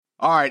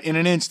All right, in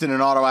an instant, an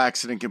auto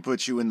accident can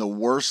put you in the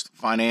worst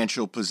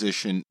financial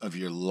position of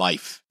your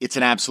life. It's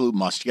an absolute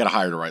must. You got to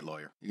hire the right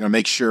lawyer. You're going to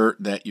make sure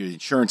that your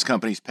insurance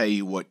companies pay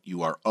you what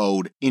you are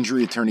owed.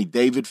 Injury attorney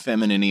David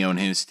Feminini and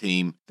his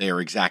team, they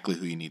are exactly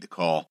who you need to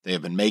call. They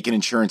have been making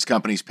insurance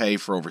companies pay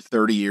for over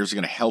 30 years.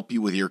 They're going to help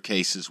you with your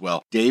case as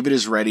well. David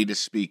is ready to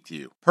speak to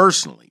you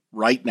personally.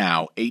 Right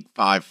now,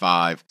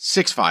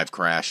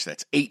 855-65-CRASH.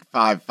 That's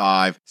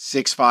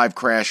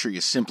 855-65-CRASH, or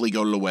you simply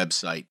go to the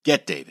website,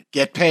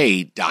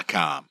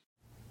 getdavidgetpaid.com.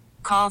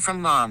 Call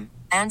from mom.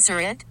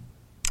 Answer it.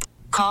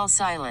 Call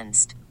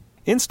silenced.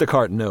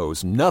 Instacart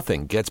knows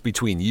nothing gets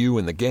between you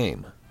and the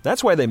game.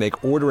 That's why they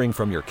make ordering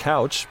from your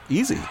couch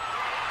easy.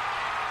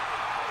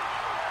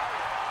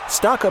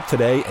 Stock up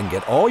today and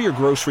get all your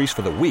groceries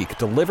for the week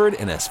delivered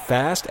in as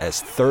fast as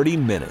 30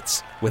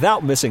 minutes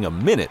without missing a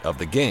minute of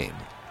the game.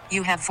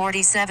 You have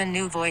 47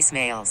 new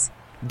voicemails.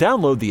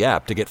 Download the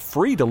app to get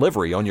free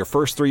delivery on your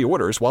first 3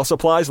 orders while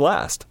supplies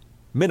last.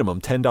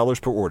 Minimum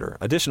 $10 per order.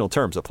 Additional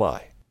terms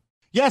apply.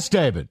 Yes,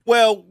 David.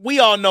 Well, we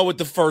all know what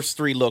the first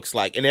 3 looks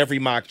like in every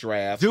mock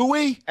draft. Do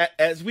we?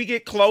 As we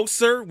get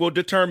closer, we'll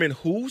determine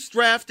who's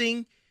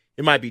drafting.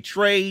 It might be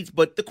trades,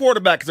 but the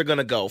quarterbacks are going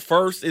to go.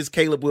 First is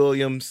Caleb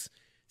Williams.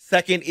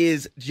 Second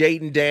is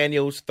Jaden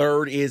Daniels.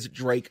 Third is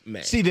Drake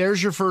May. See,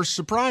 there's your first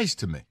surprise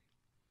to me.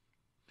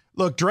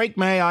 Look, Drake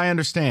May, I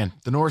understand.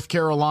 The North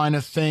Carolina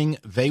thing,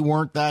 they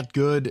weren't that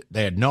good.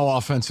 They had no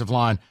offensive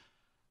line.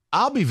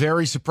 I'll be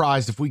very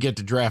surprised if we get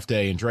to draft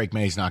day and Drake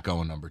May's not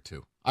going number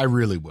 2. I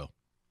really will.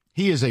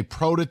 He is a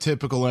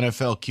prototypical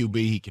NFL QB.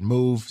 He can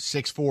move,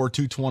 6'4",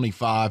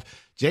 225.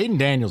 Jaden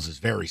Daniels is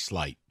very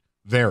slight.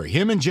 Very.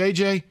 Him and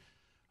JJ,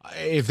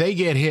 if they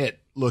get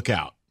hit, look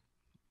out.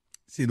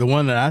 See, the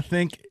one that I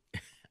think...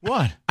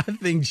 What? I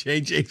think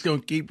JJ's going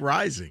to keep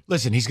rising.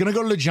 Listen, he's going to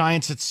go to the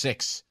Giants at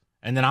 6.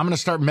 And then I'm going to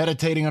start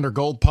meditating under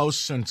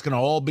goalposts, and it's going to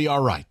all be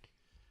all right.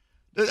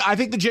 I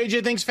think the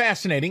JJ thing's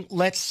fascinating.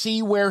 Let's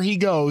see where he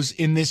goes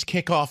in this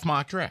kickoff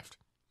mock draft.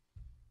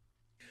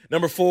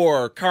 Number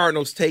 4,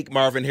 Cardinals take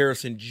Marvin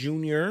Harrison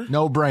Jr.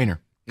 No brainer.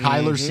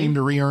 Kyler seemed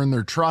to re-earn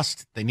their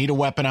trust. They need a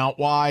weapon out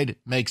wide.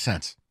 Makes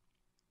sense.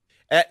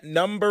 At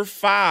number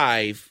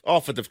 5,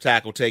 offensive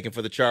tackle taken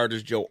for the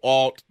Chargers, Joe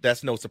Alt.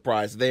 That's no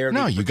surprise there.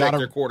 No, you got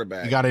their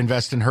quarterback. You got to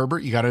invest in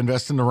Herbert. You got to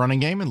invest in the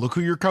running game, and look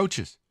who your coach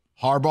is.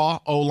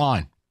 Harbaugh,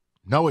 O-line.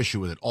 No issue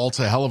with it. Alt's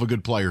a hell of a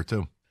good player,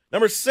 too.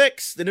 Number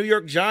 6, the New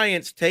York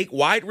Giants take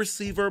wide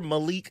receiver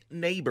Malik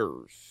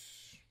Neighbors.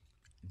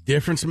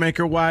 Difference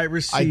maker wide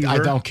receiver. I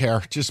don't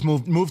care. Just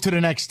move to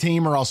the next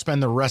team, or I'll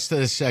spend the rest of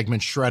this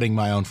segment shredding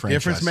my own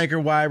franchise. Difference maker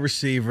wide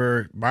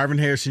receiver. Marvin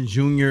Harrison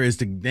Jr. is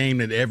the name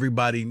that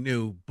everybody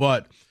knew,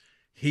 but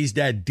he's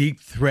that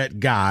deep threat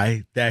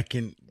guy that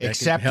can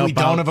Except help we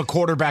don't out. have a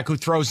quarterback who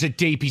throws it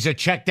deep. He's a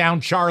check down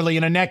Charlie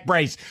in a neck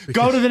brace.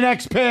 Go to the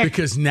next pick.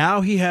 Because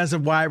now he has a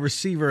wide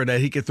receiver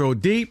that he can throw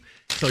deep.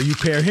 So you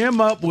pair him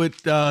up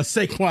with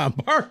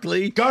Saquon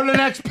Barkley. Go to the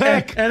next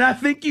pick. And I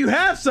think you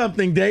have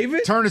something,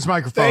 David. Turn his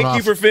microphone off. Thank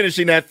you for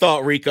finishing that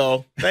thought,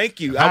 Rico. Thank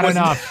you. Not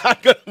enough. I'm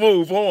going to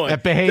move on.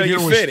 That behavior till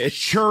you was finish.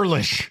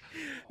 churlish.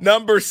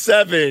 Number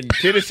 7,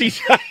 Tennessee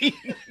Titans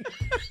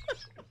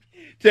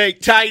take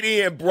tight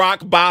end Brock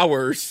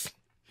Bowers.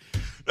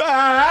 That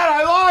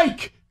I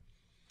like.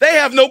 They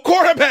have no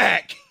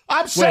quarterback.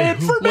 I'm saying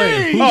for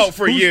me.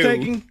 For you. Who's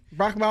taking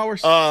Brock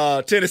Bowers?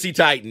 Tennessee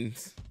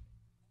Titans.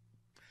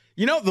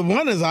 You know, the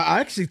one is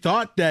I actually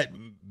thought that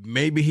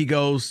maybe he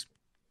goes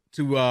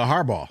to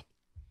Harbaugh.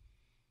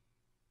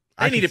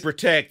 I need to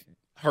protect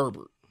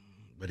Herbert.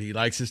 But he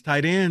likes his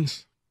tight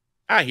ends.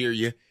 I hear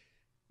you.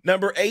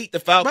 Number 8, the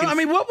Falcons. But, I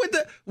mean, what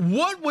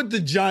would the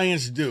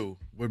Giants do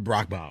with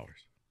Brock Bowers?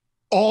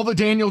 All the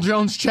Daniel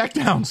Jones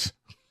checkdowns.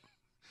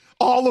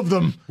 All of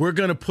them. We're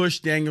going to push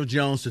Daniel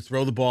Jones to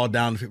throw the ball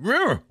down the field.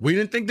 Remember, we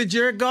didn't think that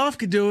Jared Goff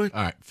could do it.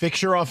 All right,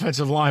 fix your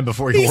offensive line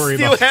before you He worry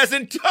still about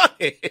hasn't done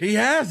it. He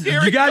has. Here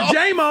You we got go.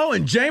 J-Mo,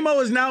 and J-Mo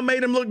has now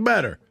made him look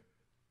better.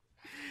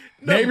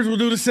 Neighbors will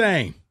do the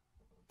same.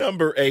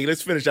 Number 8,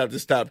 let's finish out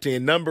this top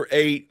 10. Number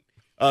 8,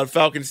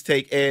 Falcons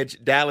take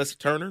edge Dallas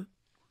Turner.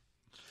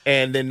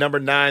 And then number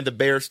 9, the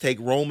Bears take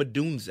Rome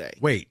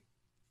Odunze. Wait,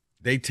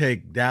 they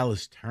take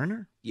Dallas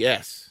Turner?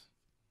 Yes.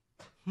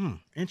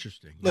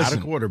 Interesting. Listen,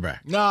 Not a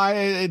quarterback. No,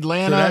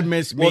 Atlanta. So that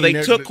must Well, mean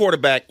they took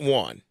quarterback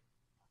 1.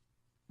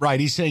 Right,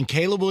 he's saying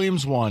Caleb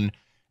Williams 1.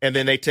 And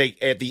then they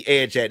take at the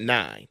edge at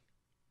 9.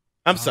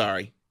 I'm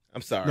sorry. No,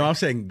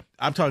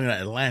 I'm talking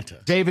about Atlanta.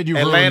 David, you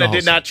Atlanta ruined the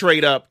did not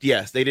trade up.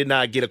 Yes, they did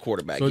not get a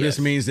quarterback. So yes. this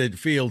means that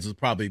Fields will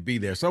probably be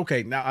there. So,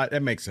 okay, now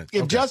that makes sense.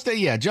 If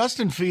Okay.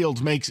 Justin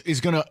Fields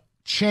is going to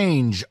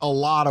change a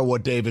lot of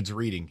what David's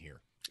reading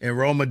here. And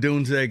Rome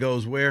Odunze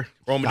goes where?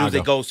 Rome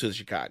Odunze goes to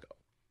Chicago.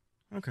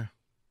 Okay.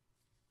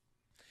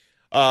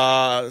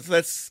 Uh, So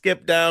let's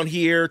skip down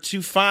here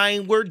to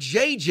find where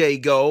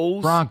JJ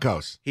goes.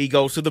 Broncos. He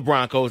goes to the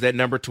Broncos at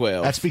number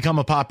 12. That's become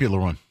a popular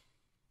one.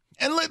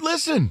 And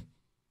listen,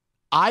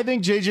 I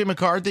think J.J.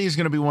 McCarthy is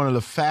going to be one of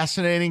the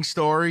fascinating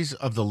stories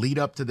of the lead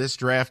up to this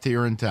draft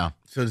here in town.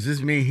 So does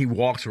this mean he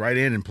walks right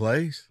in and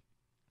plays?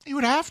 You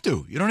would have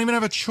to. You don't even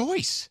have a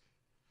choice.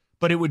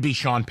 But it would be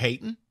Sean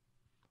Payton.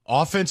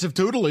 Offensive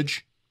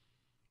tutelage.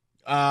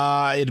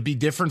 It'd be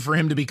different for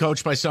him to be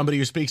coached by somebody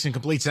who speaks in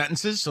complete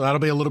sentences, so that'll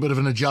be a little bit of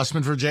an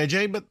adjustment for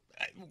JJ, but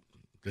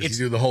Does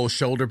he do the whole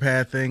shoulder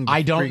pad thing?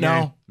 I don't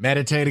know.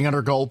 Meditating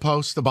under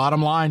goalposts. The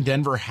bottom line,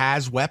 Denver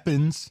has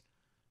weapons.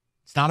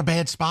 It's not a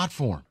bad spot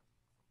for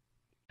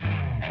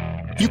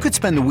him. You could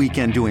spend the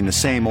weekend doing the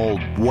same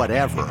old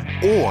whatever,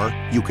 or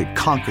you could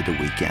conquer the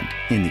weekend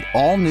in the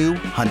all-new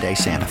Hyundai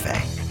Santa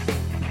Fe.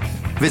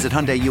 Visit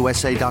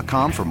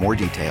HyundaiUSA.com for more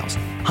details.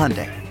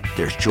 Hyundai,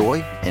 there's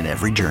joy in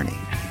every journey.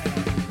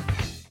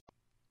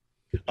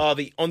 On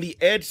the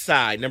edge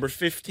side, number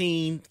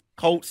 15,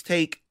 Colts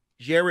take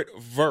Jarrett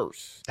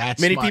Verse.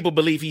 Many people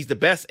believe he's the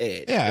best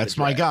edge. Yeah, that's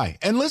my guy.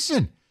 And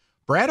listen,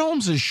 Brad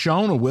Holmes has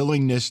shown a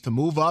willingness to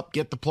move up,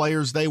 get the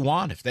players they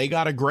want. If they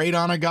got a grade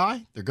on a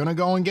guy, they're going to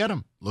go and get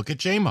him. Look at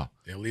J-Mo.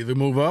 They'll either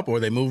move up or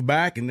they move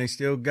back, and they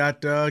still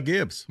got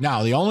Gibbs.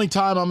 Now, the only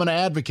time I'm going to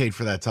advocate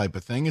for that type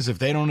of thing is if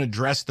they don't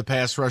address the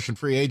pass rush and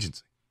free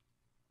agency.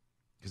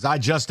 Because I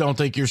just don't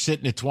think you're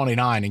sitting at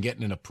 29 and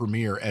getting in a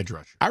premier edge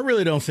rusher. I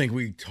really don't think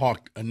we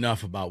talked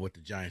enough about what the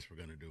Giants were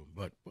going to do,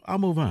 but I'll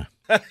move on.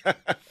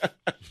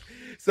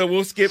 So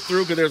we'll skip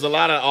through because there's a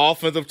lot of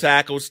offensive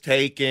tackles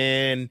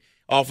taken,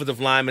 offensive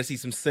linemen. I see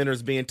some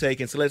centers being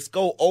taken. So let's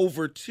go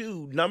over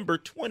to number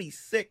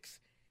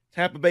 26.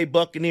 Tampa Bay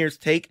Buccaneers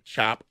take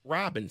Chop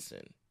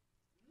Robinson.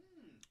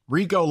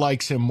 Rico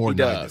likes him more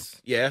than I do.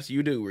 Yes,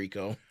 you do,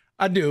 Rico.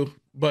 I do,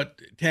 but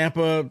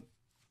Tampa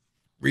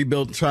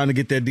rebuilt, trying to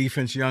get their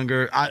defense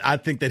younger. I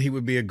think that he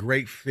would be a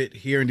great fit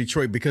here in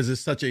Detroit because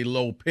it's such a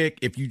low pick.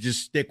 If you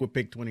just stick with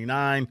pick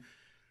 29,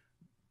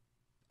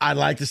 I'd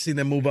like to see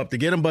them move up to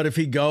get him. But if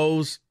he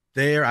goes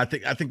there, I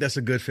think that's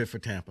a good fit for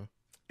Tampa.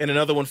 And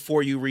another one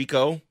for you,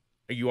 Rico.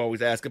 You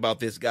always ask about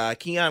this guy.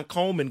 Keon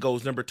Coleman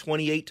goes number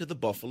 28 to the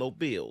Buffalo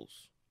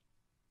Bills.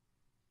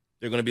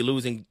 They're going to be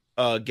losing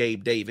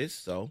Gabe Davis.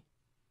 So,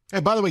 hey,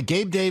 by the way,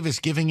 Gabe Davis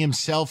giving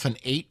himself an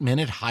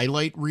 8-minute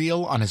highlight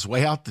reel on his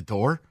way out the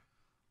door.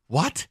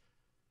 What?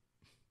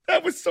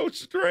 That was so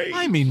strange.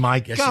 I mean,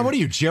 my God, what are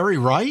you, Jerry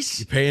Rice?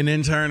 You pay an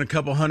intern a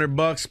couple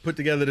 $100, put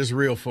together this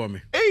reel for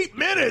me. 8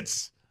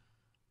 minutes.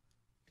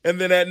 And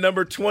then at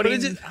number 20.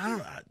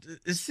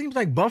 It seems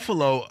like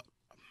Buffalo,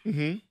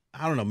 I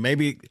don't know,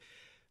 maybe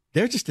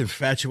they're just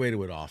infatuated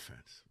with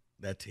offense,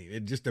 that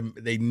team.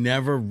 They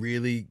never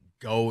really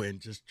go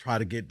and just try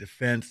to get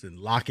defense and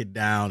lock it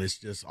down. It's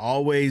just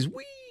always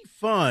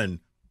fun.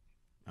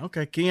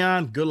 Okay,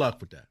 Keon, good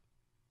luck with that.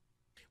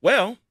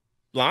 Well,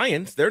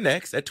 Lions, they're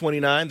next at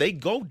 29. They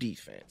go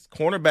defense.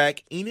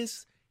 Cornerback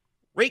Enos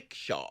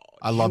Rakeshaw.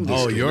 I love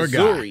this kid. Your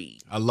Missouri.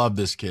 guy. I love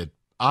this kid.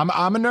 I'm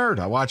a nerd.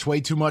 I watch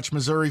way too much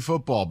Missouri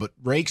football, but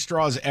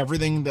Rakestraw is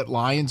everything that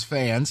Lions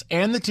fans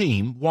and the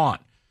team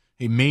want.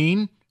 He's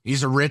mean.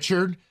 He's a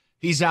Richard.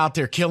 He's out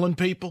there killing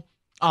people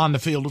on the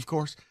field, of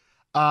course.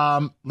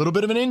 Little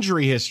bit of an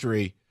injury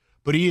history,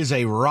 but he is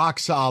a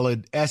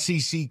rock-solid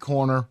SEC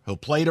corner. He'll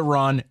play to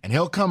run, and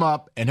he'll come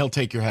up, and he'll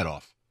take your head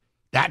off.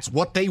 That's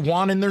what they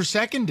want in their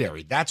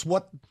secondary. That's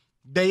what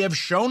they have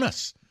shown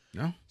us.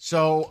 No.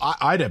 So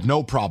I'd have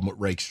no problem with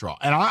Rakestraw.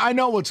 And I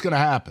know what's going to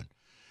happen.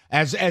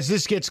 As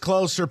this gets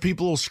closer,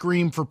 people will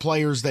scream for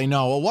players they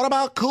know. Well, what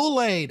about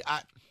Kool-Aid?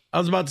 I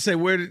was about to say,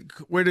 where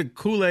did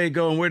Kool-Aid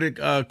go and where did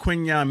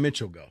Quinyon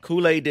Mitchell go?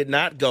 Kool-Aid did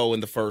not go in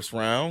the first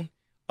round.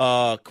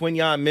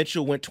 Quinyon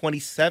Mitchell went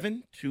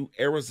 27 to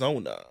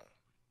Arizona.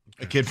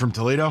 A kid from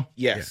Toledo?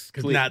 Yes.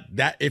 Because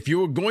if you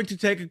were going to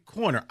take a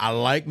corner, I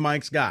like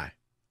Mike's guy.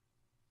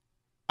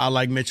 I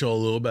like Mitchell a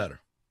little better.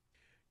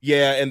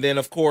 Yeah, and then,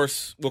 of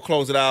course, we'll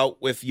close it out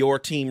with your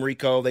team,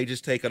 Rico. They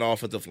just take an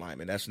offensive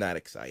lineman. That's not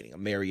exciting.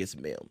 Amarius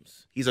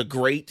Mims. He's a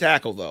great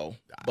tackle, though,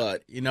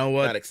 but you know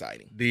what? Not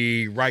exciting.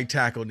 The right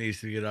tackle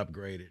needs to get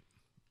upgraded.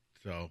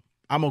 So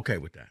I'm okay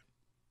with that.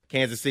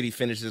 Kansas City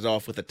finishes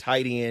off with a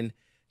tight end,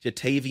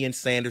 Jatavian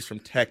Sanders from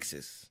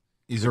Texas.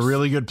 He's a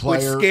really good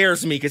player. Which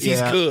scares me because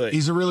he's good.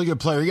 He's a really good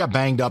player. He got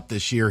banged up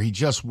this year. He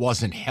just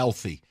wasn't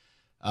healthy.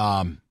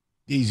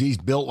 He's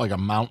built like a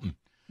mountain.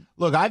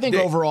 Look, I think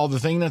overall the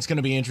thing that's going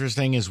to be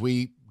interesting is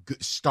we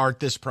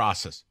start this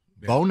process.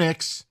 Yeah. Bo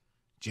Nix,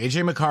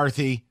 J.J.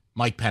 McCarthy,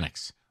 Mike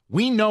Penix.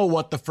 We know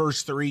what the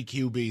first three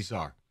QBs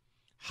are.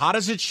 How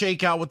does it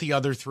shake out with the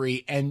other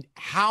three, and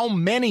how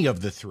many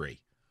of the three,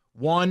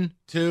 1,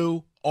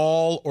 2,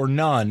 all, or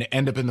none,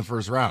 end up in the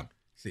first round?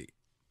 See,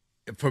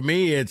 for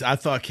me, I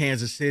thought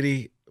Kansas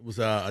City was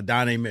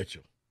Adonai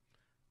Mitchell.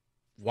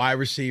 Wide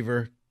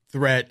receiver,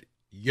 threat,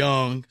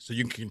 young, so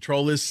you can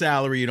control his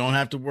salary. You don't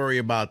have to worry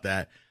about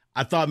that.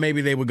 I thought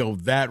maybe they would go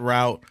that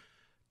route.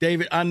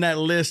 David, on that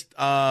list,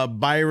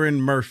 Byron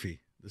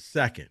Murphy, the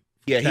second.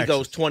 Yeah, Texas. He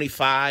goes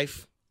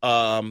 25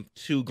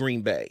 to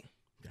Green Bay.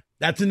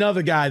 That's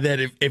another guy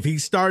that if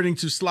he's starting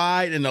to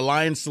slide and the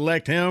Lions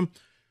select him,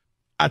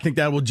 I think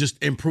that will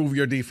just improve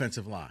your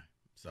defensive line.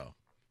 So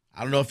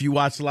I don't know if you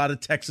watch a lot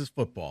of Texas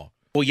football.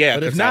 Well, yeah.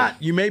 But if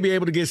not, you may be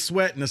able to get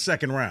Sweat in the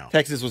second round.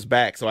 Texas was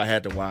back, so I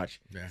had to watch.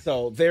 Yeah.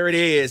 So there it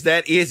is.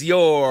 That is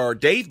your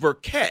Dave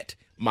Birkett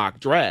mock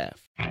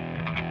draft.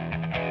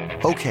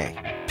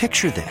 Okay,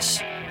 picture this.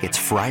 It's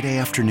Friday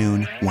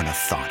afternoon when a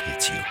thought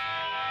hits you.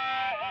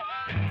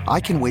 I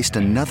can waste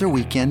another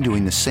weekend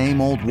doing the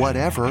same old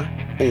whatever,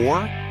 or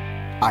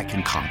I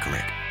can conquer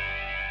it.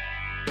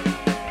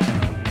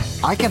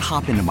 I can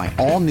hop into my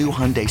all-new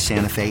Hyundai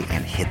Santa Fe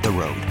and hit the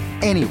road.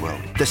 Any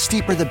road. The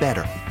steeper, the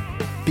better.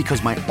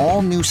 Because my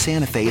all-new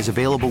Santa Fe is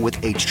available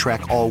with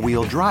H-Track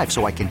all-wheel drive,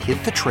 so I can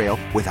hit the trail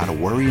without a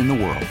worry in the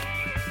world.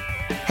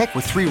 Heck,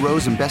 with 3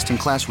 rows and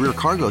best-in-class rear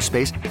cargo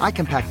space, I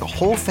can pack the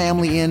whole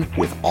family in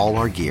with all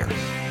our gear.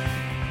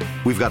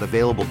 We've got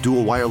available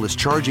dual wireless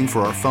charging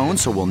for our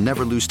phones, so we'll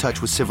never lose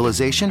touch with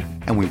civilization,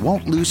 and we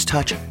won't lose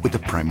touch with the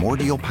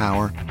primordial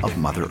power of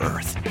Mother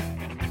Earth.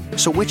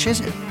 So which is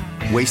it?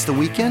 Waste the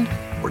weekend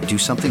or do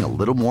something a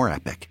little more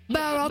epic?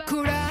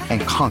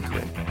 And conquer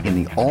it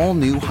in the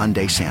all-new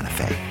Hyundai Santa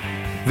Fe.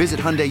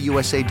 Visit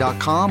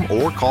HyundaiUSA.com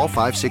or call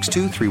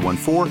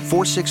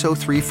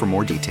 562-314-4603 for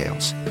more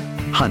details.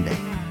 Hyundai,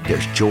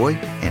 there's joy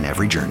in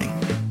every journey.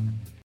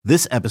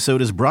 This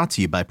episode is brought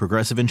to you by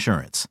Progressive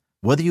Insurance.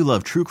 Whether you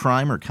love true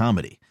crime or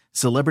comedy,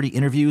 celebrity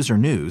interviews or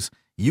news,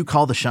 you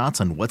call the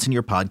shots on what's in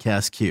your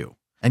podcast queue.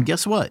 And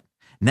guess what?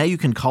 Now you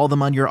can call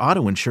them on your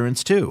auto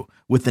insurance too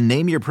with the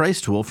Name Your Price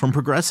tool from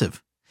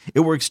Progressive. It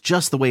works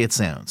just the way it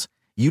sounds.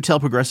 You tell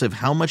Progressive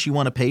how much you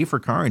want to pay for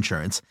car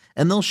insurance,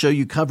 and they'll show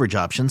you coverage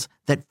options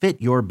that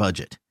fit your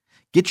budget.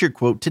 Get your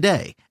quote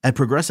today at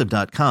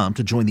Progressive.com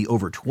to join the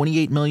over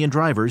 28 million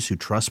drivers who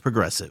trust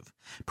Progressive.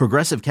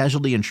 Progressive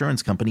Casualty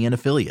Insurance Company and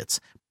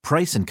Affiliates.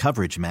 Price and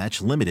coverage match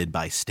limited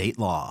by state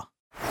law.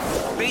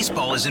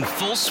 Baseball is in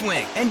full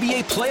swing.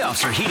 NBA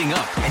playoffs are heating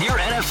up, and your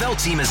NFL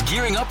team is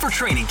gearing up for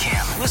training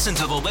camp. Listen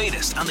to the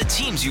latest on the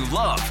teams you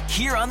love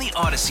here on the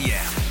Odyssey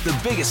app. The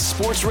biggest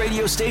sports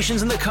radio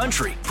stations in the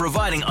country,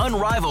 providing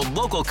unrivaled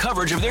local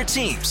coverage of their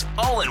teams,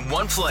 all in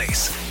one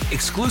place.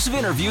 Exclusive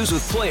interviews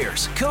with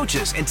players,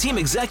 coaches, and team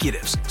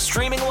executives,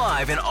 streaming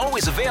live and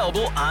always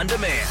available on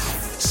demand.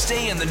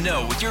 Stay in the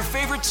know with your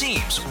favorite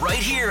teams right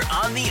here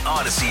on the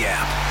Odyssey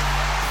app.